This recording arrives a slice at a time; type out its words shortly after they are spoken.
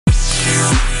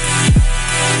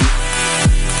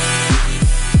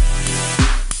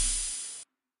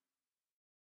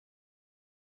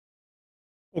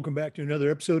Welcome back to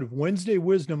another episode of Wednesday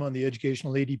Wisdom on the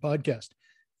Educational AD Podcast.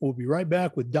 We'll be right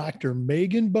back with Dr.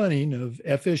 Megan Bunning of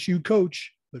FSU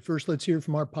Coach. But first, let's hear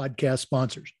from our podcast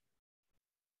sponsors.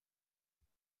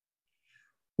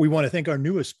 We want to thank our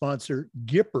newest sponsor,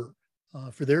 Gipper,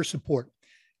 for their support.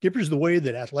 Gipper is the way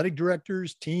that athletic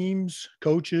directors, teams,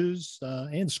 coaches,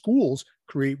 and schools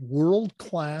create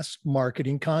world-class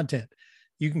marketing content.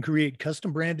 You can create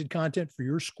custom branded content for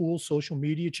your school's social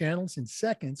media channels in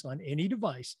seconds on any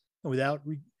device without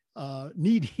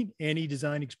needing any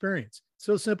design experience.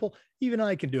 So simple, even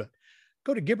I can do it.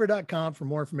 Go to Gipper.com for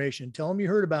more information. Tell them you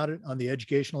heard about it on the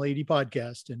Educational AD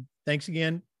Podcast. And thanks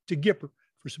again to Gipper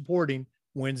for supporting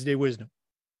Wednesday Wisdom.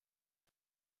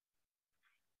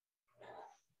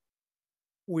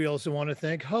 We also want to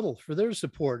thank Hudl for their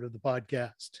support of the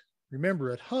podcast. Remember,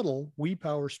 at Hudl, we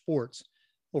power sports.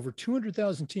 Over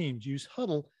 200,000 teams use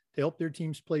Hudl to help their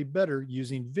teams play better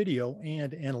using video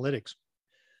and analytics.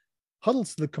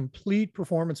 Hudl's the complete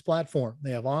performance platform.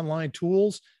 They have online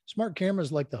tools, smart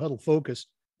cameras like the Hudl Focus.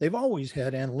 They've always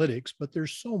had analytics, but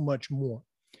there's so much more.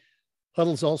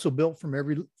 Hudl's also built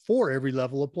for every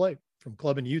level of play, from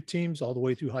club and youth teams all the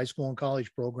way through high school and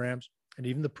college programs, and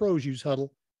even the pros use Hudl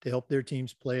to help their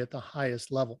teams play at the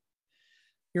highest level.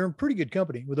 You're in pretty good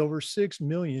company with over 6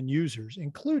 million users,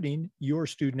 including your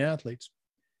student athletes. If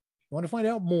you want to find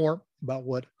out more about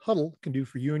what Hudl can do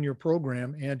for you and your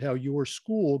program and how your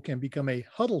school can become a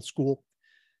Hudl school,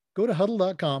 go to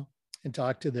Hudl.com and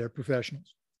talk to their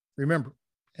professionals. Remember,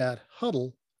 at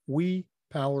Hudl, we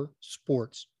power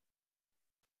sports.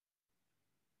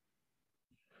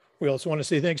 We also want to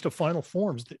say thanks to Final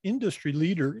Forms, the industry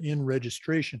leader in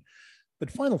registration. But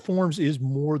Final Forms is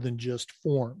more than just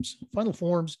forms. Final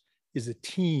Forms is a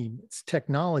team, it's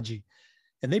technology,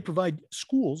 and they provide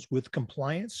schools with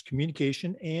compliance,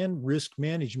 communication, and risk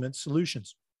management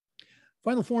solutions.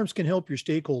 Final Forms can help your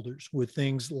stakeholders with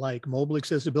things like mobile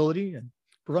accessibility and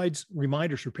provides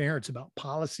reminders for parents about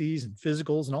policies and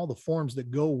physicals and all the forms that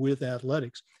go with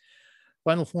athletics.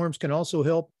 Final Forms can also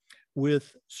help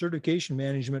with certification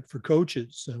management for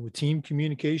coaches, with team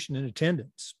communication and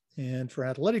attendance. And for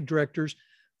athletic directors,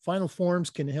 Final Forms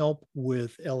can help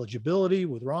with eligibility,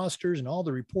 with rosters, and all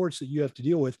the reports that you have to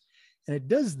deal with. And it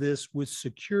does this with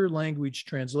secure language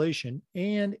translation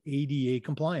and ADA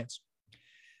compliance.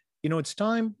 You know, it's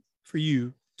time for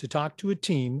you to talk to a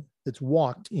team that's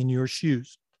walked in your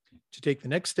shoes. To take the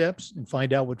next steps and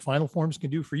find out what Final Forms can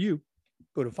do for you,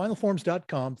 go to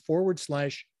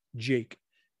finalforms.com/Jake.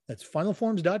 That's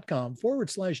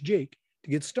finalforms.com/Jake to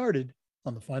get started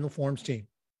on the Final Forms team.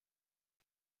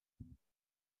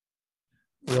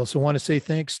 We also want to say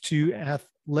thanks to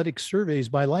Athletic Surveys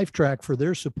by Lifetrack for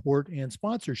their support and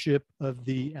sponsorship of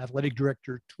the Athletic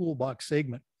Director Toolbox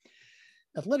segment.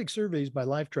 Athletic Surveys by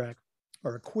Lifetrack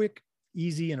are a quick,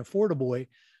 easy, and affordable way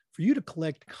for you to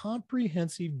collect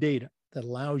comprehensive data that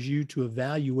allows you to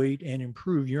evaluate and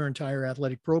improve your entire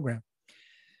athletic program.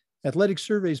 Athletic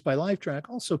Surveys by Lifetrack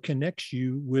also connects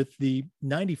you with the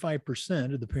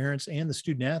 95% of the parents and the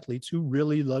student athletes who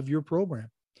really love your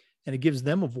program, and it gives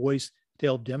them a voice to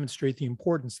help demonstrate the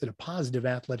importance that a positive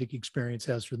athletic experience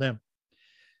has for them.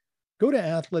 Go to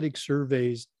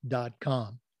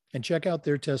athleticsurveys.com and check out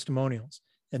their testimonials,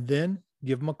 and then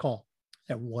give them a call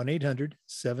at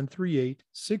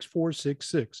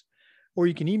 1-800-738-6466, or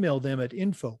you can email them at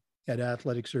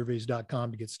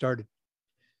info@athleticsurveys.com to get started.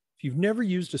 If you've never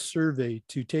used a survey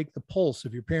to take the pulse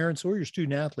of your parents or your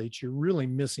student athletes, you're really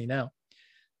missing out.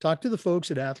 Talk to the folks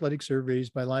at Athletic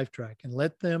Surveys by Lifetrack and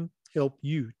let them help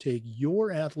you take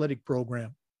your athletic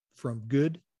program from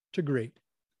good to great.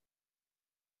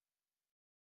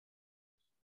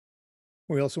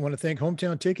 We also want to thank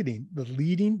Hometown Ticketing, the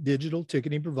leading digital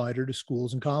ticketing provider to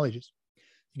schools and colleges.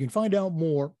 You can find out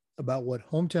more about what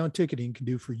Hometown Ticketing can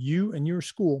do for you and your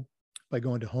school by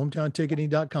going to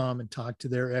hometownticketing.com and talk to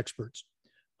their experts.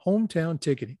 Hometown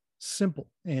Ticketing, simple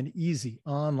and easy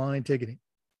online ticketing.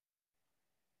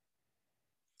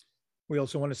 We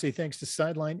also want to say thanks to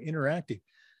Sideline Interactive.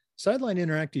 Sideline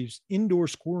Interactive's indoor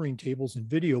scoring tables and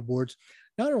video boards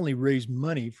not only raise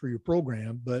money for your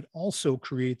program, but also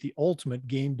create the ultimate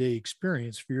game day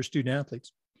experience for your student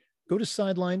athletes. Go to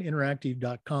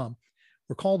sidelineinteractive.com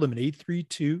or call them at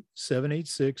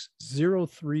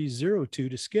 832-786-0302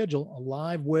 to schedule a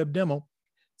live web demo,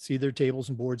 see their tables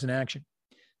and boards in action.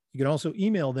 You can also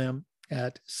email them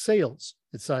at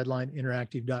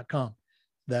sales@sidelineinteractive.com.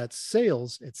 That's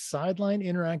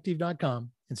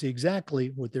sales@sidelineinteractive.com, and see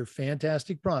exactly what their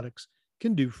fantastic products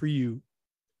can do for you.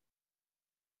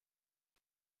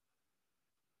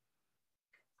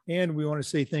 And we want to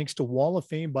say thanks to Wall of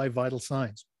Fame by Vital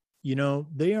Signs. You know,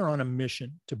 they are on a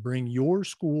mission to bring your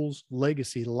school's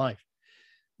legacy to life.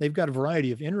 They've got a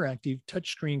variety of interactive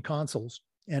touchscreen consoles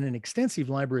and an extensive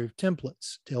library of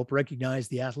templates to help recognize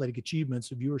the athletic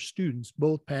achievements of your students,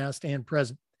 both past and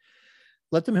present.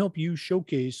 Let them help you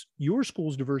showcase your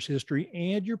school's diverse history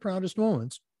and your proudest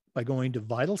moments by going to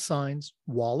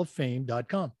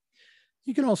vitalsignswalloffame.com.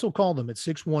 You can also call them at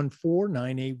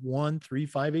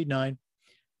 614-981-3589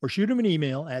 or shoot them an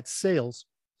email at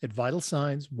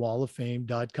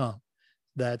sales@vitalsignswalloffame.com.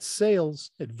 That's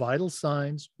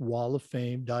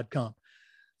sales@vitalsignswalloffame.com.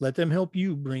 Let them help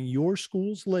you bring your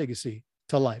school's legacy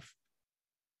to life.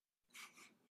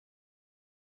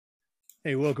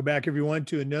 Hey, welcome back, everyone,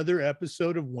 to another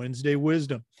episode of Wednesday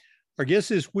Wisdom. Our guest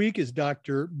this week is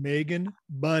Dr. Megan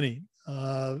Bunning.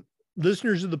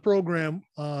 Listeners of the program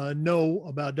know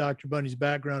about Dr. Bunning's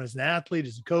background as an athlete,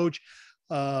 as a coach,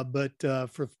 but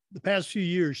for the past few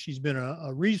years, she's been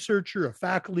a researcher, a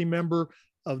faculty member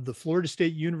of the Florida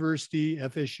State University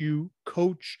FSU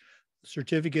Coach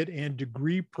Certificate and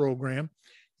Degree Program,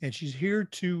 and she's here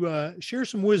to share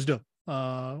some wisdom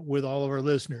with all of our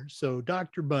listeners. So,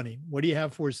 Dr. Bunning, what do you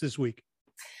have for us this week?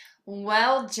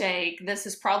 Well, Jake, this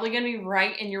is probably going to be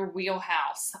right in your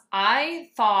wheelhouse. I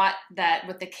thought that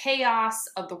with the chaos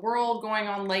of the world going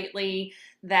on lately,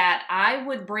 that I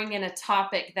would bring in a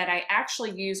topic that I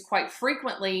actually use quite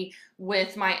frequently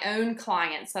with my own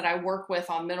clients that I work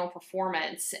with on mental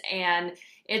performance. And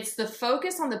it's the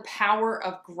focus on the power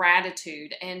of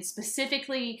gratitude, and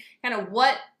specifically kind of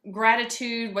what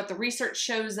gratitude, what the research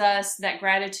shows us that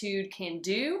gratitude can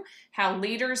do, how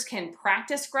leaders can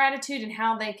practice gratitude, and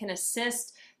how they can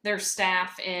assist their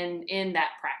staff in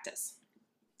that practice.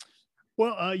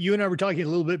 Well, you and I were talking a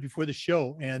little bit before the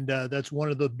show, and that's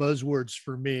one of the buzzwords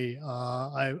for me.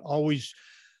 I always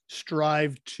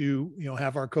strive to,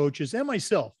 have our coaches and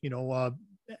myself,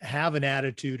 have an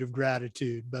attitude of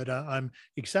gratitude. But I'm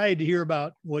excited to hear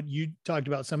about what you talked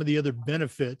about, some of the other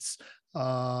benefits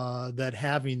that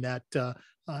having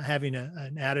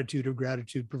an attitude of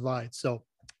gratitude provides. So,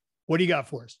 what do you got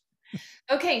for us?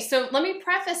 Okay, so let me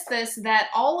preface this that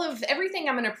everything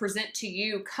I'm going to present to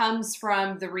you comes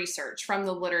from the research, from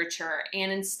the literature. And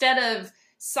instead of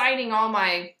citing all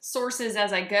my sources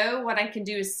as I go, what I can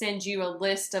do is send you a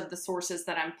list of the sources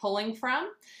that I'm pulling from.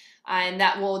 And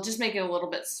that will just make it a little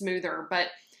bit smoother. But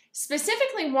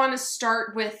specifically want to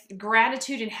start with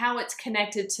gratitude and how it's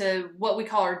connected to what we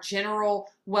call our general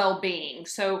well-being.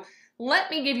 So let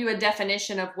me give you a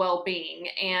definition of well-being,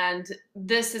 and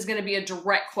this is going to be a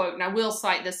direct quote, and I will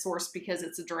cite this source because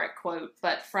it's a direct quote,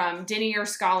 but from Denier,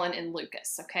 Scollin, and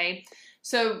Lucas, okay?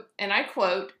 So, and I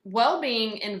quote,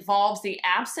 "Well-being involves the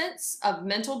absence of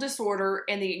mental disorder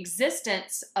and the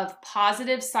existence of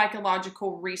positive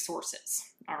psychological resources,"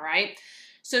 all right?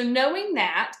 So knowing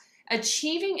that,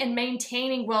 achieving and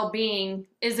maintaining well-being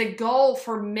is a goal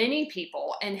for many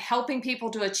people, and helping people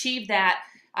to achieve that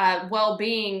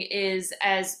well-being is,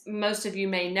 as most of you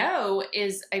may know,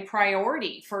 is a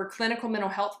priority for clinical mental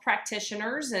health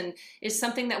practitioners and is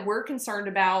something that we're concerned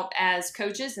about as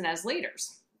coaches and as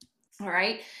leaders. All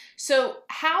right. So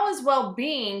how is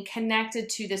well-being connected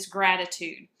to this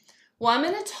gratitude? Well, I'm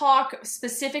going to talk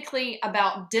specifically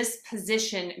about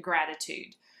disposition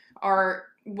gratitude, or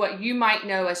what you might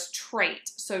know as trait.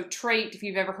 So trait, if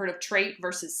you've ever heard of trait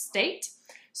versus state.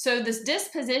 So this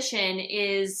disposition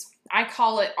is, I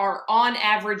call it our on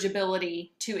average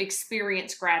ability to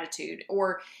experience gratitude,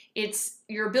 or it's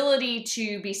your ability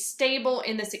to be stable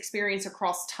in this experience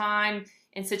across time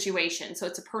and situation. So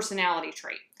it's a personality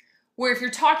trait. Where if you're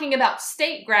talking about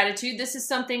state gratitude, this is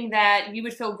something that you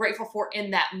would feel grateful for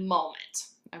in that moment,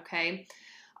 okay?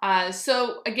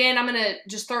 So again, I'm going to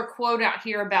just throw a quote out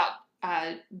here about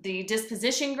the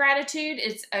disposition gratitude.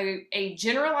 It's a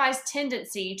generalized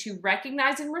tendency to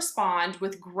recognize and respond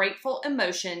with grateful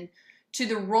emotion to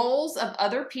the roles of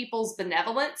other people's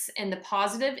benevolence and the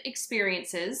positive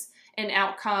experiences and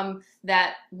outcome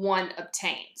that one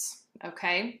obtains,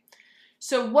 okay?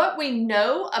 So what we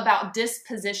know about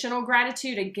dispositional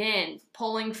gratitude, again,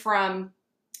 pulling from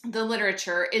the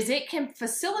literature, is it can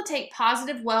facilitate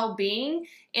positive well-being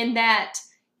in that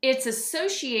it's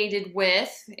associated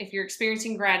with, if you're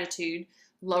experiencing gratitude,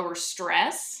 lower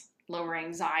stress, lower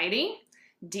anxiety,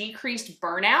 decreased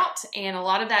burnout, and a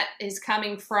lot of that is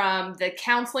coming from the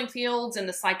counseling fields and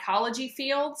the psychology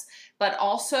fields, but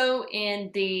also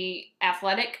in the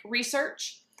athletic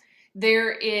research.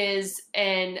 There is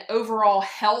an overall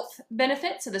health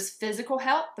benefit, so this physical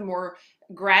health, the more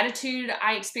gratitude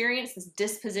I experience, this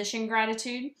disposition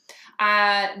gratitude,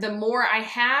 the more I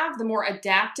have, the more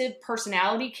adaptive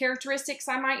personality characteristics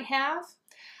I might have.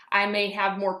 I may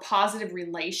have more positive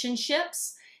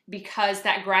relationships, because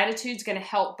that gratitude is going to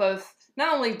help both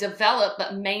not only develop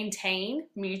but maintain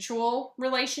mutual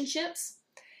relationships.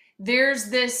 There's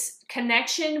this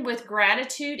connection with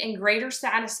gratitude and greater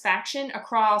satisfaction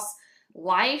across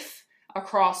life,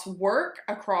 across work,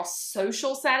 across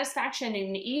social satisfaction,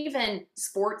 and even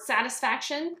sports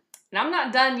satisfaction. And I'm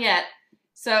not done yet.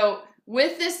 So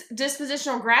with this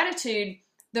dispositional gratitude,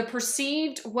 the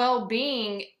perceived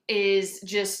well-being is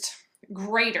just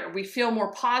greater. We feel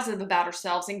more positive about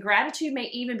ourselves, and gratitude may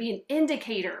even be an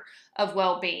indicator of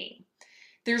well-being.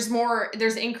 There's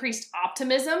increased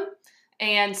optimism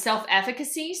and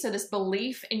self-efficacy, so this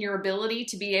belief in your ability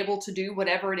to be able to do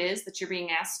whatever it is that you're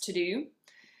being asked to do.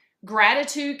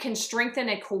 Gratitude can strengthen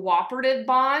a cooperative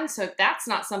bond, so if that's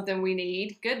not something we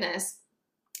need, goodness.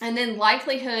 And then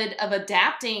likelihood of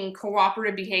adapting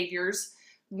cooperative behaviors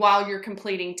while you're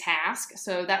completing tasks,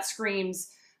 so that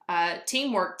screams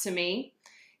teamwork to me.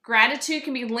 Gratitude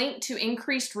can be linked to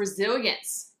increased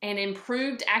resilience and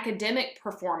improved academic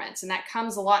performance, and that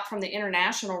comes a lot from the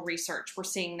international research. We're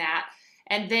seeing that.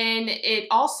 And then it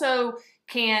also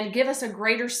can give us a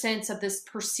greater sense of this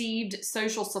perceived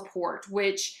social support,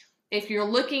 which if you're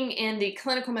looking in the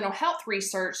clinical mental health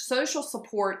research, social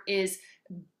support is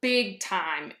big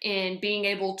time in being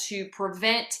able to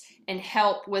prevent and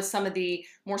help with some of the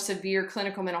more severe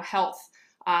clinical mental health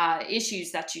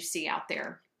issues that you see out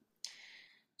there.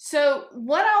 So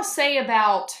what I'll say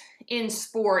about in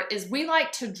sport is we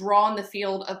like to draw in the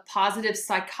field of positive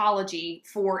psychology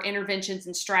for interventions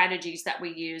and strategies that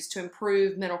we use to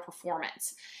improve mental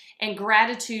performance. And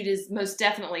gratitude is most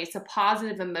definitely, it's a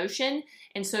positive emotion.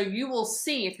 And so you will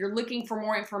see, if you're looking for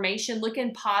more information, look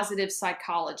in positive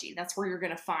psychology. That's where you're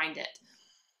going to find it.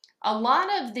 A lot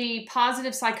of the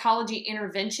positive psychology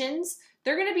interventions,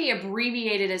 they're going to be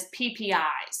abbreviated as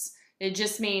PPIs. It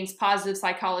just means positive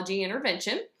psychology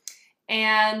intervention.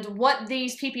 And what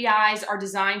these PPIs are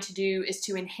designed to do is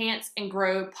to enhance and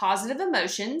grow positive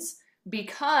emotions,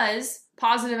 because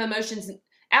positive emotions,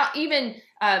 even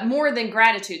more than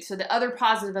gratitude, so the other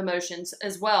positive emotions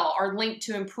as well, are linked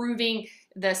to improving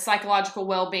the psychological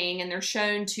well-being, and they're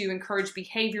shown to encourage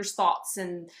behaviors, thoughts,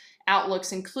 and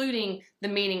outlooks, including the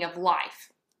meaning of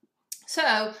life.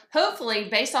 So hopefully,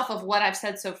 based off of what I've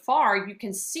said so far, you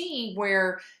can see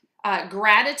where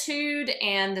gratitude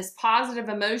and this positive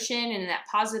emotion and that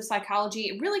positive psychology,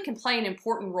 it really can play an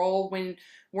important role when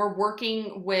we're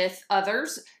working with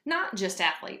others, not just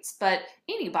athletes, but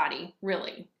anybody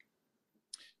really.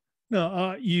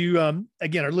 No,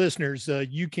 again, our listeners,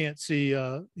 you can't see,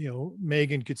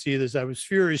 Megan could see this. I was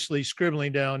furiously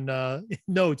scribbling down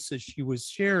notes as she was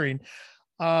sharing.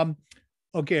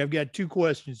 Okay, I've got two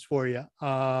questions for you,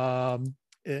 and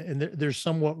they're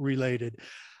somewhat related.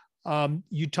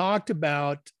 You talked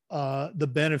about the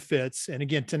benefits, and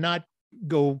again, to not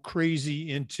go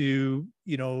crazy into,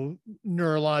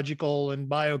 neurological and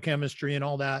biochemistry and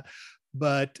all that,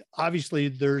 but obviously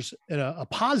there's a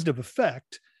positive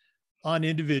effect on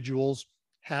individuals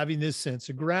having this sense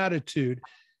of gratitude.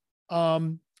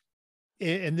 And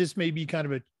this may be kind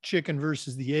of a chicken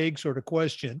versus the egg sort of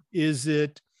question. Is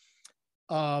it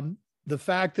the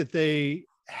fact that they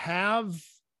have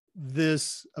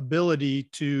this ability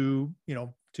to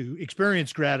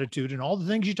experience gratitude and all the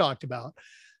things you talked about,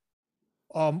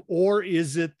 or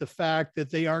is it the fact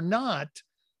that they are not,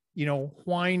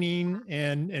 whining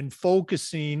and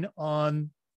focusing on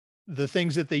the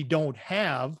things that they don't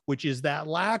have, which is that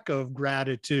lack of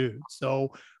gratitude?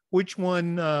 So which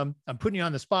one, I'm putting you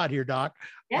on the spot here, Doc.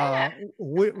 Yeah.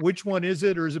 Which one is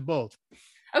it, or is it both?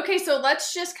 Okay, so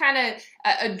let's just kind of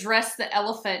address the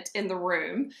elephant in the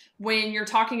room when you're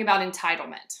talking about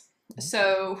entitlement.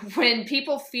 So when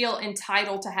people feel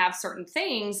entitled to have certain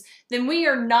things, then we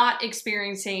are not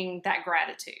experiencing that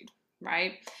gratitude,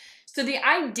 right? So the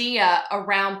idea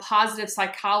around positive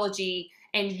psychology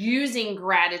and using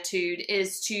gratitude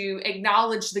is to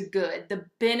acknowledge the good, the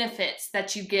benefits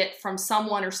that you get from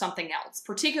someone or something else,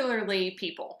 particularly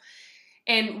people.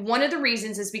 And one of the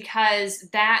reasons is because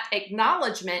that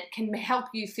acknowledgement can help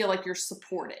you feel like you're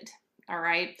supported. All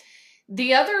right.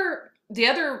 The other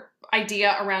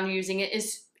idea around using it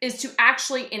is to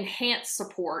actually enhance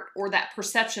support, or that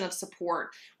perception of support,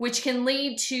 which can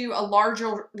lead to a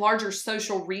larger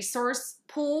social resource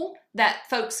pool that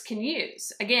folks can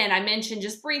use. Again, I mentioned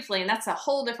just briefly, and that's a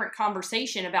whole different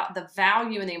conversation about the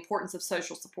value and the importance of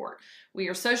social support. We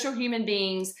are social human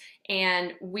beings,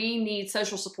 and we need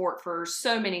social support for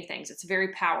so many things. It's very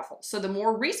powerful. So the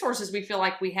more resources we feel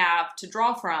like we have to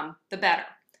draw from, the better.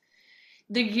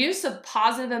 The use of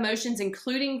positive emotions,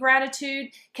 including gratitude,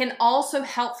 can also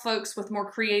help folks with more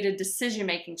creative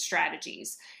decision-making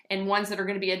strategies and ones that are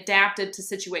going to be adapted to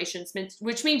situations,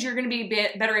 which means you're going to be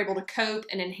better able to cope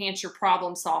and enhance your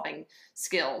problem-solving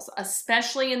skills,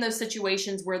 especially in those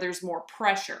situations where there's more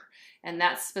pressure, and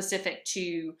that's specific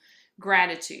to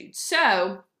gratitude.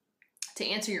 So, to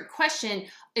answer your question,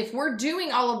 if we're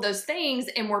doing all of those things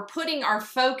and we're putting our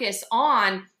focus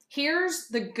on here's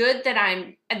the good that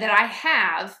I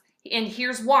have, and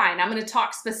here's why. And I'm going to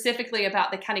talk specifically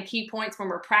about the kind of key points when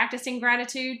we're practicing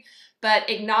gratitude, but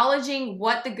acknowledging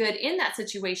what the good in that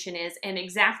situation is and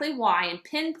exactly why, and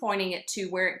pinpointing it to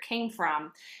where it came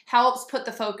from, helps put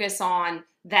the focus on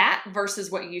that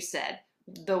versus what you said,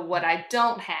 the what I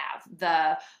don't have,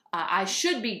 the I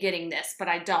should be getting this, but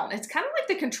I don't. It's kind of like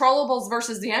the controllables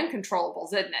versus the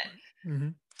uncontrollables, isn't it? Mm-hmm.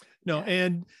 No, yeah.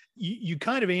 And you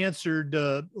kind of answered,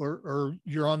 or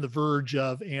you're on the verge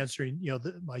of answering,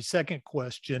 my second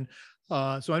question.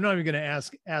 So I'm not even going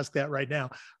to ask that right now.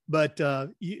 But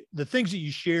the things that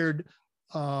you shared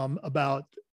about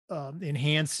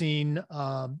enhancing,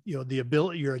 the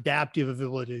ability, your adaptive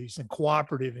abilities and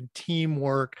cooperative and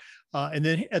teamwork. And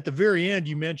then at the very end,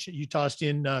 you tossed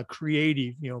in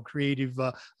creative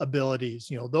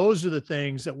abilities. Those are the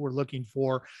things that we're looking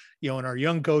for, in our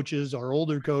young coaches, our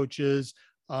older coaches.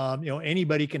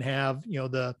 Anybody can have,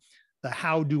 the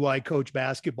How Do I Coach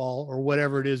Basketball or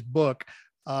whatever it is book.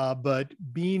 But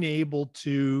being able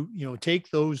to, take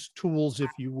those tools, if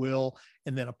you will,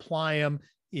 and then apply them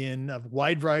in a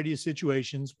wide variety of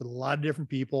situations with a lot of different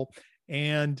people,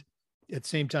 and at the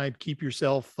same time, keep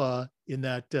yourself in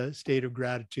that state of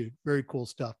gratitude. Very cool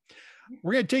stuff.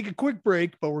 We're going to take a quick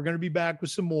break, but we're going to be back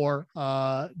with some more.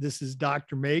 This is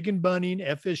Dr. Megan Bunning,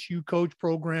 FSU Coach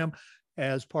Program,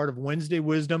 as part of Wednesday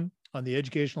Wisdom on the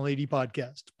Educational AD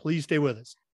Podcast. Please stay with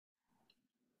us.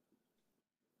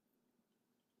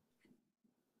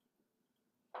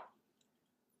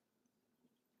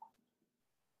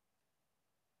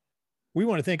 We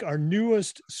want to thank our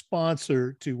newest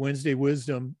sponsor to Wednesday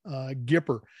Wisdom,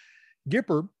 Gipper.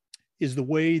 Gipper is the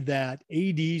way that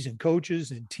ADs and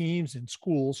coaches and teams and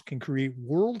schools can create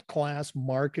world-class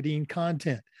marketing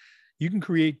content. You can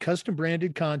create custom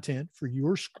branded content for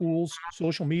your school's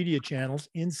social media channels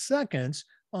in seconds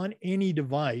on any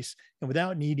device and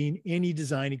without needing any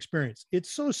design experience.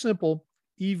 It's so simple,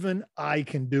 even I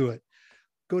can do it.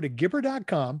 Go to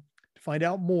Gipper.com to find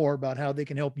out more about how they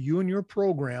can help you and your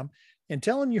program, and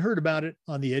tell them you heard about it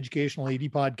on the Educational AD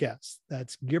Podcast.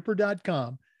 That's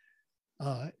Gipper.com.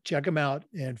 Check them out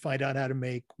and find out how to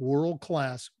make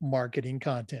world-class marketing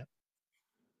content.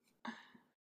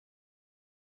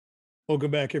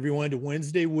 Welcome back, everyone, to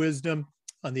Wednesday Wisdom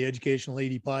on the Educational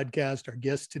AD Podcast. Our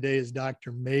guest today is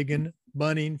Dr. Megan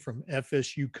Bunning from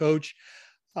FSU Coach,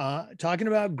 talking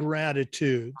about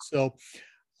gratitude. So,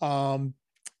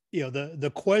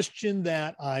 the question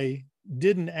that I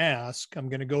didn't ask, I'm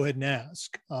going to go ahead and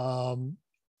ask.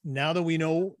 Now that we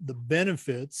know the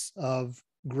benefits of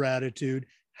gratitude,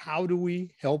 how do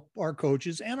we help our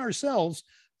coaches and ourselves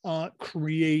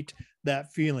create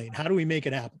that feeling? How do we make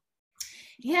it happen?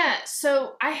 Yeah,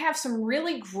 so I have some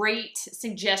really great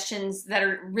suggestions that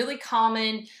are really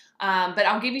common, but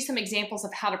I'll give you some examples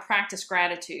of how to practice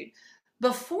gratitude.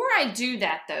 Before I do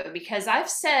that, though, because I've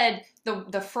said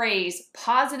the phrase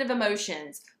positive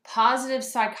emotions, positive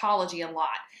psychology a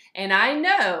lot, and I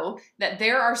know that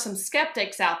there are some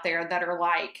skeptics out there that are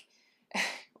like,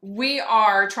 we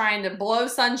are trying to blow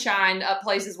sunshine up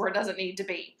places where it doesn't need to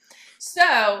be.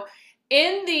 So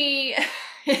in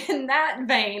that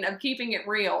vein of keeping it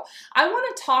real, I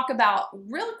want to talk about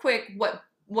real quick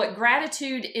what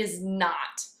gratitude is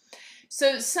not.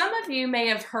 So some of you may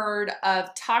have heard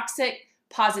of toxic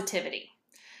positivity.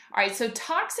 All right, so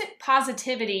toxic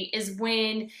positivity is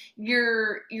when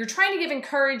you're trying to give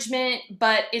encouragement,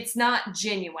 but it's not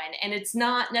genuine and it's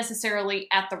not necessarily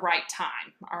at the right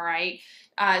time. All right,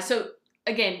 so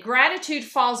again, gratitude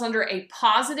falls under a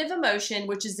positive emotion,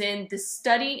 which is in the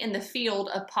study in the field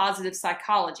of positive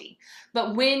psychology.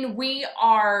 But when we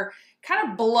are kind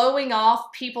of blowing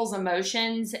off people's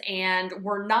emotions and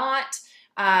we're not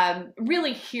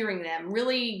really hearing them,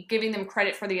 really giving them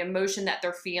credit for the emotion that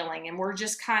they're feeling, and we're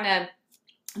just kind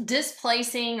of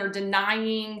displacing or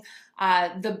denying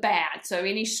the bad, so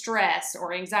any stress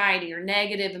or anxiety or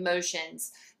negative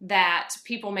emotions that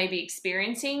people may be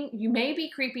experiencing, you may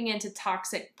be creeping into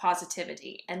toxic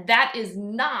positivity, and that is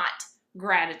not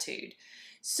gratitude.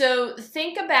 So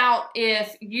think about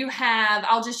if you have,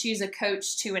 I'll just use a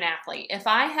coach to an athlete. If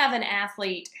I have an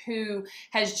athlete who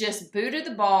has just booted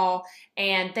the ball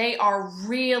and they are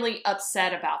really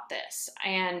upset about this,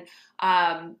 and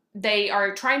they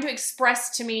are trying to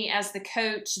express to me as the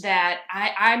coach that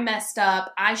I messed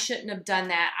up, I shouldn't have done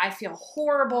that, I feel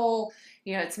horrible,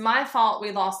 it's my fault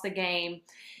we lost the game.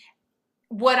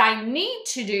 What I need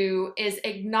to do is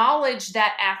acknowledge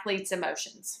that athlete's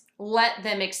emotions. Let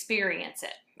them experience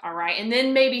it, all right? And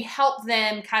then maybe help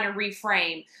them kind of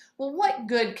reframe, well, what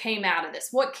good came out of this?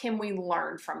 What can we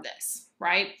learn from this,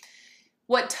 right?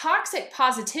 What toxic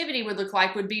positivity would look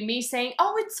like would be me saying,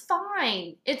 oh, it's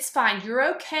fine. It's fine.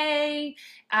 You're okay.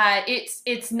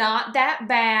 It's not that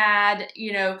bad,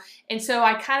 and so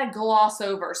I kind of gloss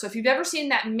over. So if you've ever seen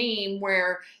that meme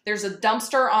where there's a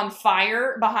dumpster on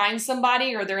fire behind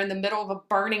somebody, or they're in the middle of a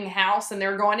burning house and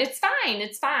they're going, it's fine,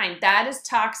 it's fine. That is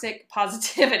toxic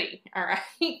positivity, all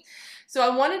right? So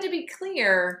I wanted to be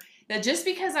clear that just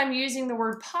because I'm using the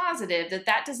word positive,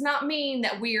 that does not mean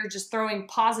that we are just throwing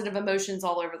positive emotions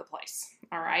all over the place,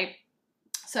 all right?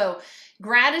 So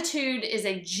gratitude is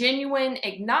a genuine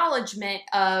acknowledgement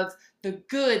of the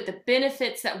good, the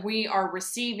benefits that we are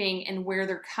receiving and where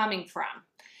they're coming from.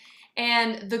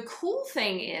 And the cool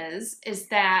thing is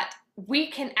that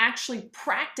we can actually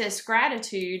practice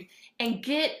gratitude and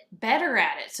get better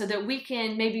at it so that we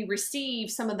can maybe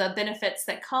receive some of the benefits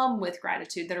that come with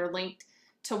gratitude that are linked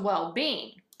to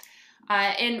well-being.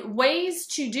 And ways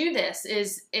to do this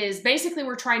is basically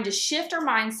we're trying to shift our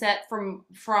mindset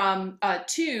from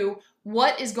to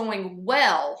what is going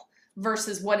well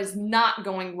versus what is not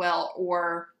going well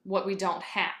or what we don't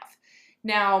have.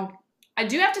 Now, I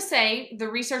do have to say the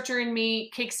researcher in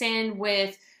me kicks in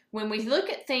with when we look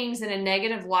at things in a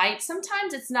negative light,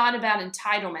 sometimes it's not about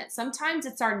entitlement. Sometimes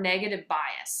it's our negative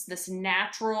bias, this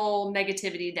natural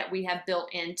negativity that we have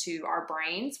built into our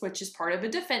brains, which is part of a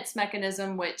defense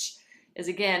mechanism, which is,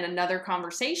 again, another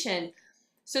conversation.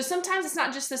 So sometimes it's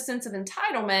not just a sense of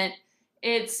entitlement.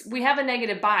 We have a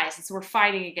negative bias, and so we're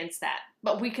fighting against that.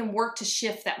 But we can work to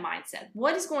shift that mindset.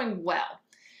 What is going well?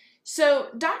 So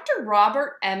Dr.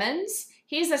 Robert Emmons,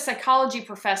 he's a psychology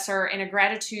professor and a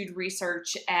gratitude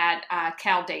research at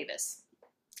Cal Davis,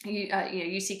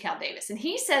 UC Cal Davis. And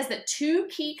he says that two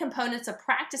key components of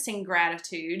practicing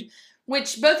gratitude,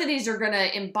 which both of these are going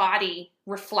to embody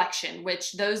reflection,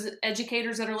 which those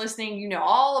educators that are listening, you know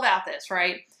all about this,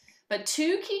 right? But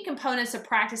two key components of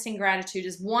practicing gratitude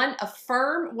is one,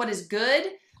 affirm what is good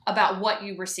about what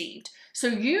you received. So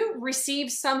you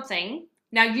received something.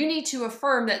 Now you need to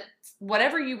affirm that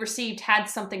whatever you received had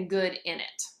something good in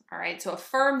it. All right. So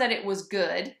affirm that it was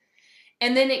good,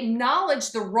 and then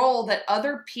acknowledge the role that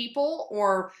other people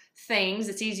or things,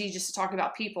 it's easy just to talk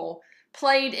about people,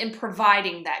 played in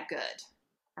providing that good.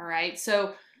 All right.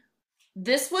 So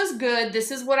this was good.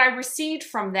 This is what I received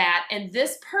from that. And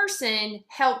this person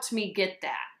helped me get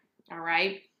that. All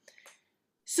right.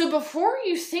 So before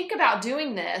you think about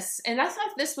doing this, and I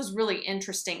thought this was really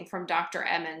interesting from Dr.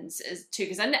 Emmons too,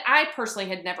 because I personally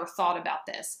had never thought about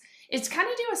this. It's kind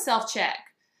of do a self-check.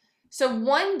 So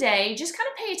one day, just kind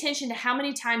of pay attention to how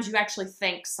many times you actually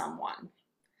thank someone.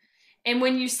 And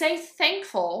when you say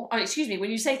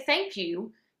when you say thank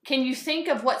you, can you think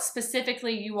of what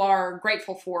specifically you are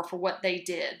grateful for what they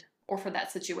did or for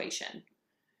that situation?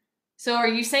 So are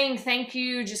you saying thank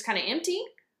you just kind of empty?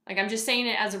 Like I'm just saying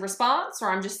it as a response, or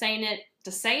I'm just saying it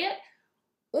to say it?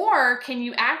 Or can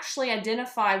you actually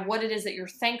identify what it is that you're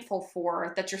thankful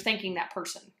for, that you're thanking that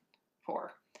person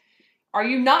for? Are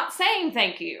you not saying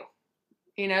thank you?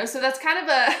 So that's kind of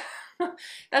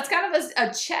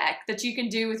a check that you can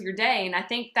do with your day. And I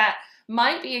think that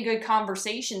might be a good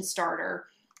conversation starter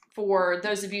for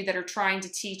those of you that are trying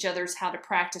to teach others how to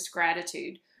practice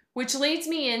gratitude, which leads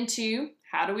me into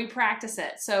how do we practice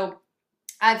it? So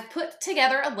I've put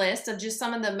together a list of just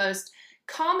some of the most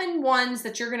common ones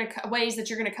that ways that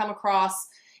you're going to come across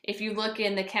if you look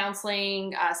in the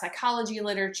counseling, psychology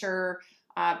literature,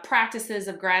 practices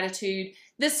of gratitude.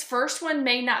 This first one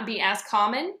may not be as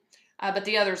common, but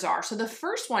the others are. So the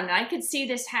first one, and I could see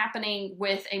this happening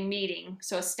with a meeting,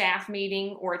 so a staff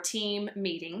meeting or a team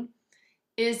meeting,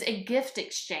 is a gift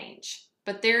exchange.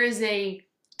 But there is a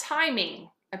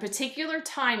particular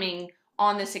timing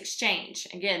on this exchange.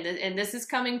 Again, and this is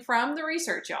coming from the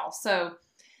research, y'all. So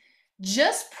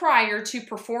just prior to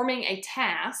performing a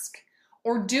task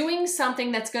or doing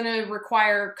something that's going to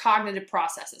require cognitive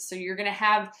processes. So you're going to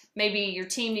have, maybe your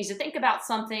team needs to think about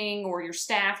something, or your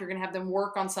staff, you're going to have them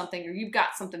work on something, or you've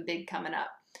got something big coming up.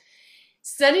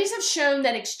 Studies have shown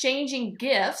that exchanging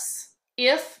gifts,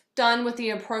 if done with the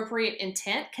appropriate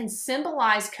intent, can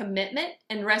symbolize commitment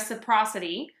and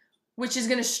reciprocity, which is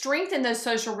going to strengthen those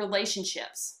social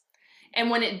relationships. And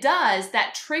when it does,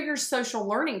 that triggers social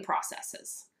learning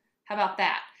processes. How about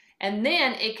that? And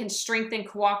then it can strengthen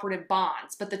cooperative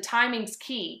bonds, but the timing's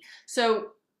key.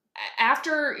 So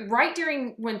right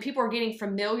during when people are getting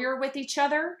familiar with each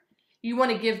other, you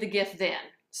want to give the gift then.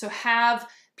 So have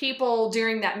people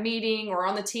during that meeting or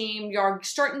on the team, you're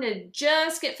starting to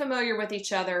just get familiar with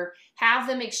each other, have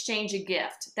them exchange a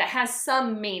gift that has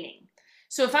some meaning.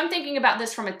 So if I'm thinking about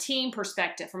this from a team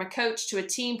perspective, from a coach to a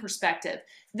team perspective,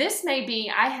 this may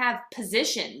be I have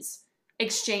positions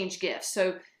exchange gifts.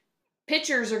 So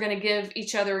pitchers are going to give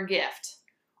each other a gift.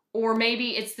 Or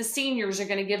maybe it's the seniors are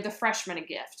going to give the freshmen a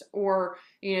gift. Or,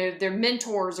 their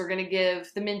mentors are going to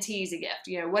give the mentees a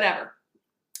gift, whatever.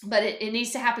 But it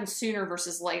needs to happen sooner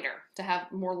versus later to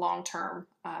have more long-term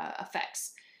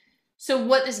effects. So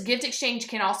what this gift exchange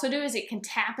can also do is it can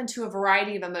tap into a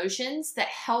variety of emotions that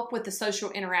help with the social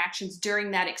interactions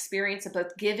during that experience of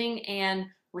both giving and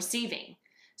receiving.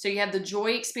 So you have the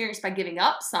joy experience by giving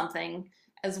up something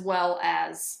as well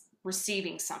as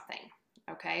receiving something.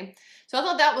 Okay, so I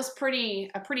thought that was a pretty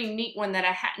neat one that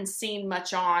I hadn't seen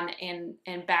much on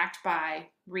and backed by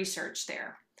research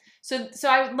there. So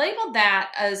I labeled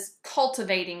that as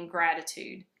cultivating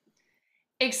gratitude.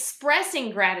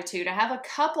 Expressing gratitude, I have a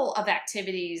couple of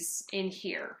activities in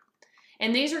here.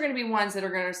 And these are going to be ones that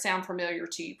are going to sound familiar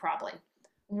to you probably.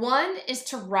 One is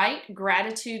to write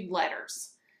gratitude letters.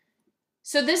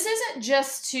 So this isn't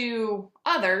just to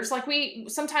others. Like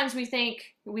sometimes we think,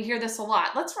 we hear this a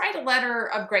lot. Let's write a letter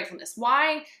of gratefulness.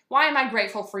 Why am I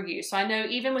grateful for you? So I know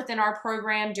even within our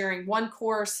program during one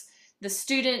course, the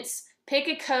students pick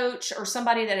a coach or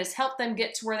somebody that has helped them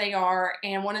get to where they are.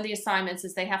 And one of the assignments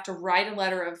is they have to write a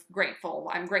letter of grateful.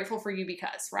 I'm grateful for you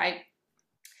because, right?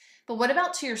 But what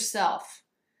about to yourself?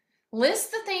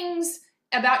 List the things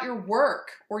about your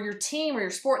work or your team or your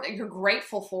sport that you're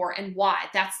grateful for and why.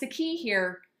 That's the key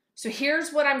here. So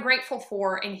here's what I'm grateful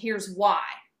for and here's why.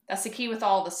 That's the key with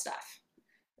all the stuff.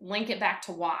 Link it back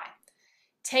to why.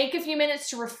 Take a few minutes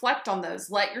to reflect on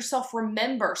those. Let yourself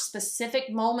remember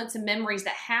specific moments and memories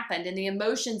that happened and the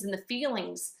emotions and the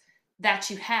feelings that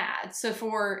you had. So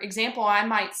for example, I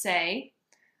might say,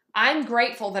 I'm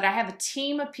grateful that I have a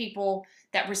team of people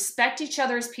that respect each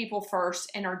other as people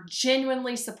first and are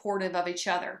genuinely supportive of each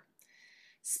other.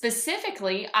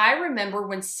 Specifically, I remember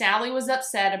when Sally was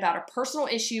upset about a personal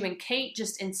issue and Kate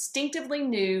just instinctively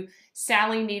knew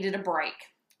Sally needed a break.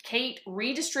 Kate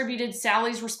redistributed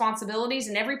Sally's responsibilities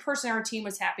and every person on our team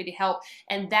was happy to help.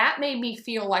 And that made me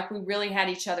feel like we really had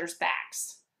each other's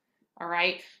backs. All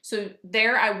right. So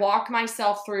there I walk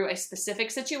myself through a specific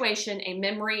situation, a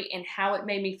memory, and how it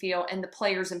made me feel and the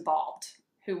players involved.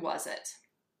 Who was it?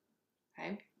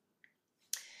 Okay.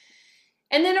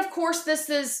 And then of course, this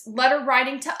is letter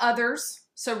writing to others.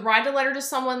 So write a letter to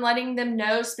someone, letting them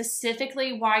know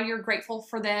specifically why you're grateful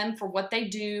for them, for what they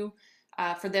do,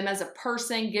 for them as a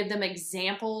person. Give them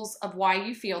examples of why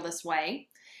you feel this way.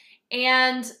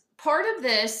 And part of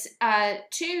this,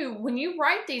 too, when you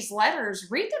write these letters,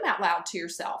 read them out loud to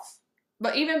yourself.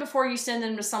 But even before you send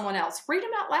them to someone else, read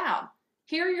them out loud.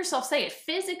 Hear yourself say it.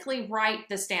 Physically write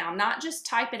this down, not just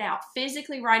type it out.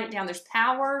 Physically write it down. There's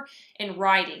power in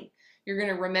writing. You're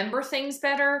going to remember things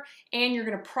better, and you're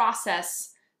going to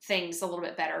process things a little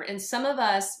bit better. And some of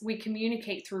us, we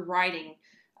communicate through writing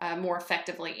more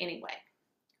effectively anyway.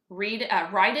 Write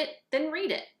it, then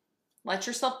read it. Let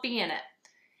yourself be in it.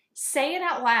 Say it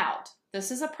out loud. This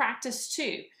is a practice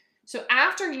too. So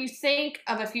after you think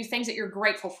of a few things that you're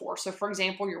grateful for, so for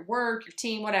example, your work, your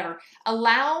team, whatever,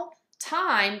 allow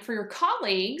time for your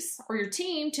colleagues or your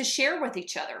team to share with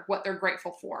each other what they're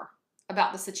grateful for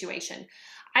about the situation.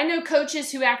 I know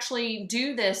coaches who actually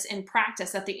do this in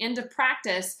practice. At the end of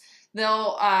practice,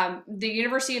 the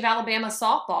University of Alabama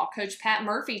softball coach Pat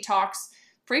Murphy talks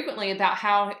frequently about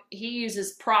how he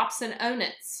uses props and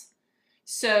own-its.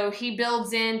 So he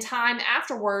builds in time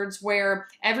afterwards where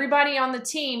everybody on the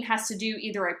team has to do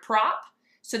either a prop,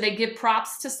 so they give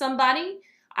props to somebody.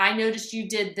 I noticed you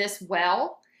did this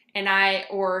well,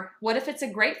 or what if it's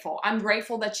a grateful? I'm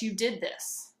grateful that you did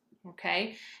this,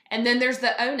 okay? And then there's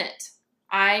the own it.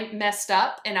 I messed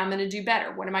up and I'm going to do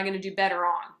better. What am I going to do better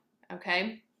on,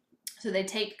 okay? So they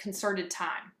take concerted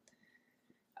time.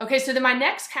 Okay, so then my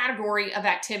next category of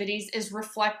activities is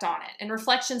reflect on it. And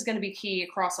reflection is going to be key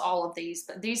across all of these,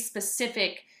 but these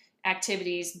specific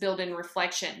activities build in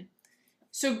reflection.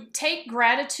 So take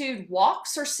gratitude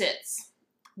walks or sits.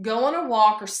 Go on a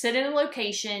walk or sit in a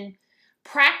location.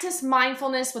 Practice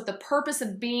mindfulness with the purpose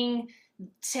of being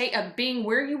being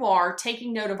where you are,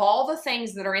 taking note of all the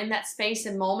things that are in that space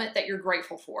and moment that you're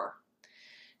grateful for.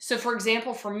 So for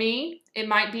example, for me, it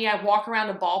might be I walk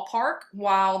around a ballpark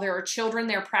while there are children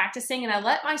there practicing, and I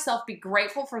let myself be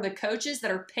grateful for the coaches that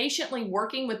are patiently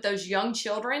working with those young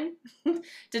children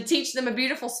to teach them a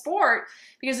beautiful sport,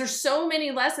 because there's so many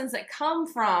lessons that come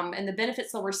from and the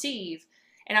benefits they'll receive.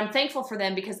 And I'm thankful for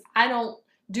them because I don't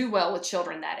do well with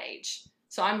children that age.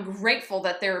 So I'm grateful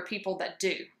that there are people that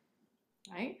do,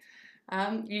 right?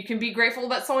 You can be grateful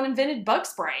that someone invented bug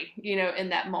spray, in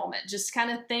that moment. Just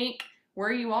kind of think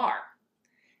where you are.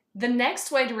 The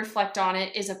next way to reflect on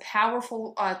it is a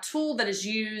powerful tool that is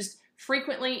used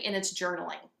frequently in its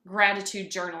journaling, gratitude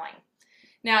journaling.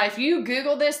 Now, if you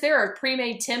Google this, there are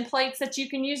pre-made templates that you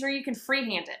can use, or you can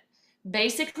freehand it.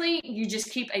 Basically, you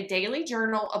just keep a daily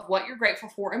journal of what you're grateful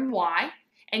for and why,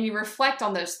 and you reflect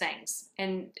on those things.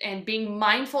 And being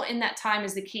mindful in that time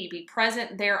is the key. Be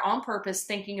present there on purpose,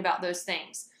 thinking about those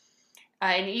things.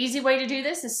 An easy way to do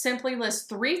this is simply list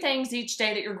 3 things each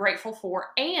day that you're grateful for,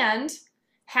 and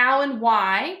how and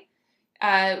why,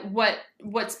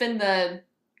 what's been the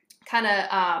kind of,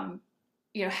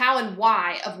 how and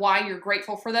why of why you're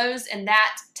grateful for those. And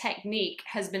that technique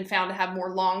has been found to have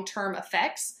more long-term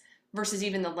effects versus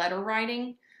even the letter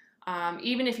writing.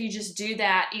 Even if you just do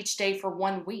that each day for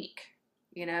 1 week,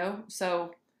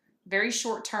 so very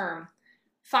short term.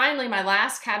 Finally, my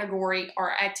last category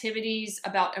are activities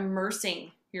about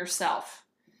immersing yourself.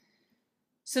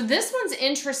 So this one's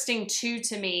interesting too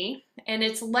to me, and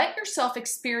it's let yourself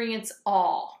experience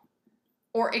awe,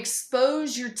 or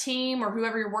expose your team or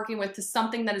whoever you're working with to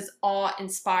something that is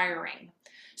awe-inspiring.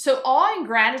 So awe and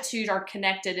gratitude are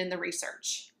connected in the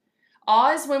research.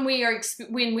 Awe is when we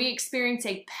experience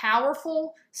a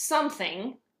powerful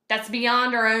something that's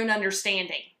beyond our own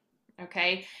understanding.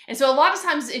 Okay, and so a lot of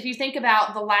times, if you think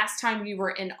about the last time you were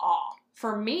in awe,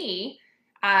 for me,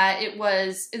 it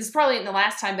was probably in the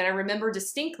last time, but I remember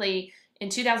distinctly in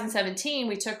 2017,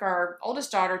 we took our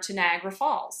oldest daughter to Niagara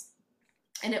Falls,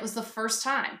 and it was the first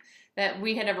time that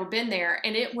we had ever been there,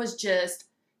 and it was just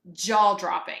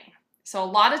jaw-dropping. So a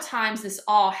lot of times this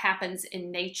awe happens in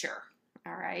nature,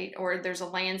 all right, or there's a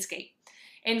landscape.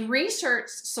 And research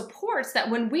supports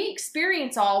that when we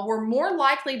experience awe, we're more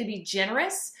likely to be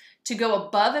generous, to go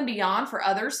above and beyond for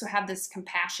others, so have this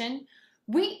compassion.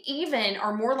 We even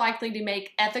are more likely to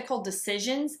make ethical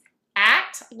decisions,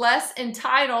 act less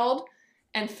entitled,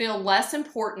 and feel less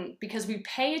important because we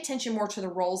pay attention more to the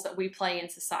roles that we play in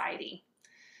society.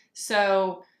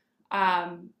 So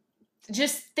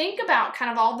just think about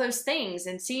kind of all those things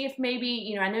and see if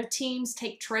maybe, I know teams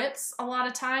take trips a lot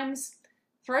of times.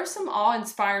 Throw some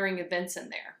awe-inspiring events in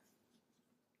there.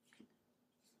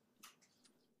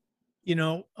 You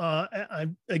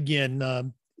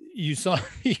saw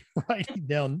me writing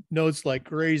down notes like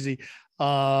crazy.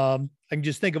 I can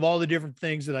just think of all the different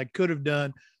things that I could have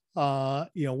done,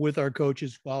 with our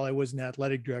coaches while I was an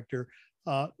athletic director.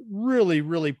 Really,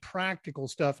 really practical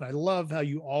stuff. And I love how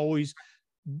you always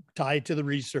tie it to the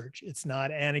research. It's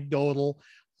not anecdotal.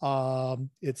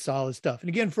 It's solid stuff. And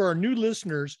again, for our new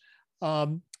listeners,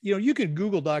 you can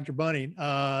Google Dr. Bunning.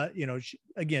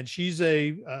 She's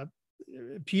a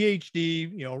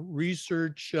PhD,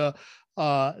 research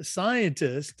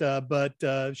scientist, but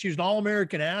she was an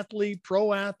all-American athlete,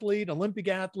 pro athlete, Olympic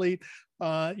athlete.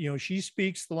 She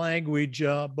speaks the language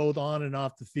both on and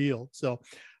off the field. So,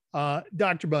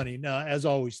 Dr. Bunning, as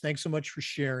always, thanks so much for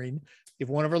sharing. If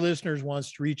one of our listeners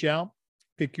wants to reach out,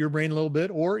 pick your brain a little bit,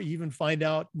 or even find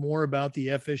out more about the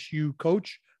FSU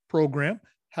coach program,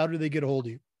 how do they get a hold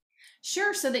of you?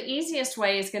 Sure. So the easiest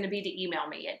way is going to be to email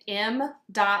me at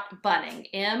m.bunning,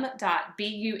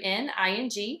 m.buning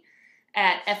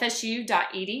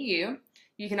 @fsu.edu.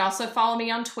 You can also follow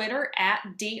me on Twitter at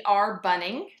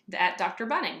drbunning, at Dr.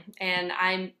 Bunning. And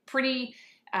I'm pretty,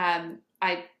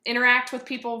 I interact with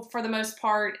people for the most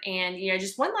part. And,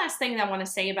 just one last thing that I want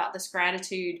to say about this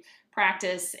gratitude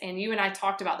practice, and you and I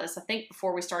talked about this, I think,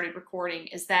 before we started recording,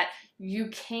 is that you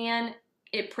can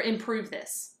improve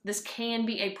this. This can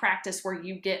be a practice where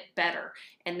you get better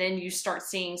and then you start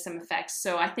seeing some effects.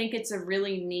 So I think it's a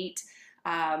really neat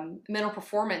mental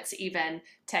performance even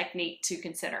technique to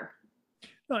consider.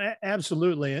 No,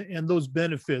 absolutely. And those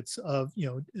benefits of,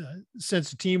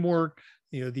 sense of teamwork,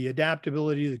 the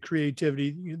adaptability, the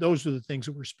creativity, those are the things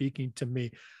that were speaking to me.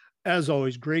 As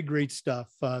always, great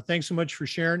stuff. Thanks so much for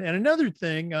sharing. And another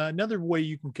thing, another way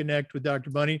you can connect with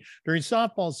Dr. Bunning during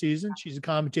softball season, she's a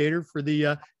commentator for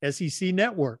the SEC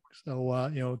network.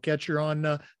 So, catch her on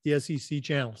the SEC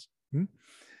channels.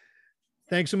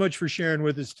 Thanks so much for sharing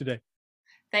with us today.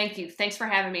 Thank you. Thanks for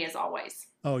having me as always.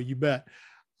 Oh, you bet.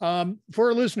 For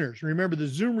our listeners, remember the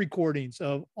Zoom recordings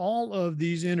of all of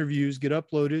these interviews get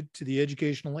uploaded to the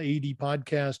Educational AD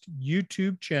Podcast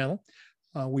YouTube channel.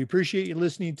 We appreciate you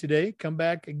listening today. Come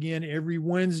back again every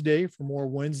Wednesday for more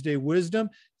Wednesday wisdom,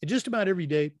 and just about every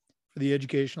day for the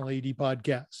Educational AD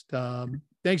Podcast.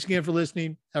 Thanks again for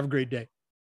listening. Have a great day.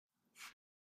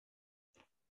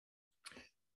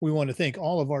 We want to thank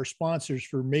all of our sponsors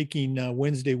for making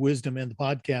Wednesday Wisdom and the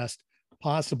podcast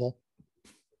possible.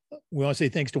 We want to say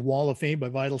thanks to Wall of Fame by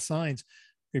Vital Signs.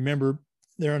 Remember,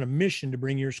 they're on a mission to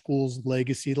bring your school's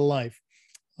legacy to life.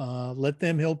 Let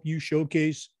them help you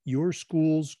showcase your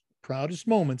school's proudest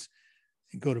moments,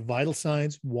 and go to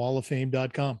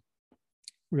vitalsignswalloffame.com.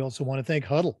 We also want to thank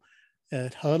Hudl.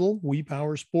 At Hudl, we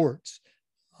power sports.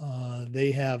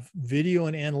 They have video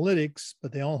and analytics,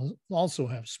 but they also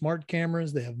have smart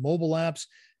cameras. They have mobile apps.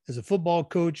 As a football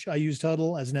coach, I used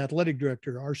Hudl. As an athletic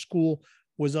director, our school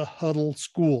was a Hudl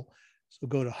school. So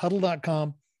go to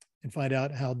hudl.com and find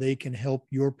out how they can help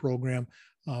your program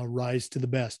rise to the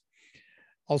best.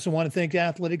 Also want to thank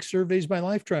Athletic Surveys by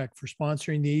Lifetrack for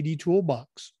sponsoring the AD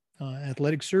Toolbox.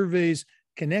 Athletic Surveys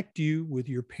connect you with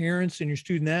your parents and your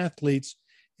student athletes,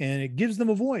 and it gives them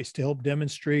a voice to help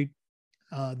demonstrate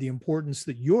the importance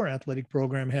that your athletic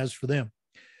program has for them.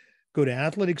 Go to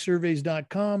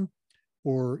athleticsurveys.com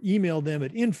or email them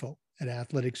at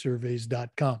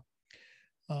info@athleticsurveys.com.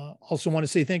 Also want to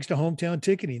say thanks to Hometown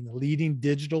Ticketing, the leading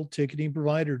digital ticketing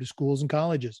provider to schools and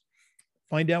colleges.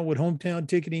 Find out what Hometown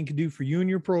Ticketing can do for you and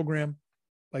your program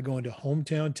by going to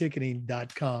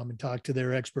hometownticketing.com and talk to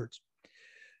their experts.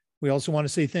 We also want to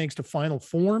say thanks to Final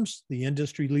Forms, the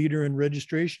industry leader in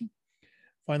registration.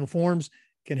 Final Forms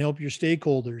can help your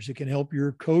stakeholders. It can help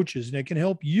your coaches, and it can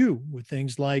help you with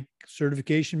things like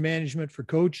certification management for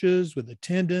coaches, with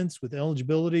attendance, with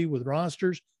eligibility, with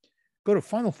rosters. Go to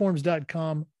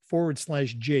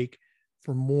finalforms.com/Jake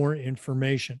for more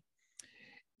information.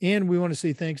 And we want to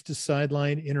say thanks to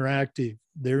Sideline Interactive.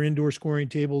 Their indoor scoring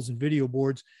tables and video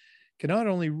boards can not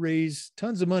only raise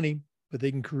tons of money, but they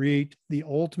can create the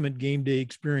ultimate game day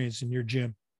experience in your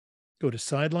gym. Go to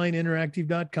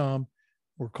sidelineinteractive.com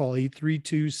or call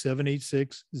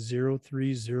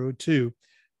 832-786-0302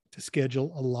 to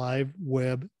schedule a live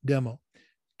web demo. You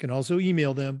can also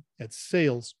email them at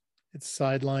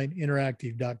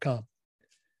sales@sidelineinteractive.com.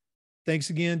 Thanks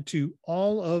again to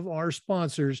all of our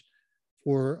sponsors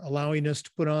for allowing us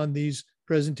to put on these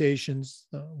presentations,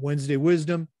 Wednesday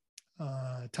Wisdom,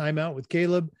 Time Out with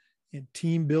Caleb, and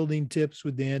Team Building Tips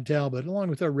with Dan Talbot, along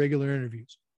with our regular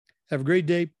interviews. Have a great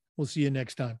day. We'll see you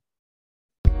next time.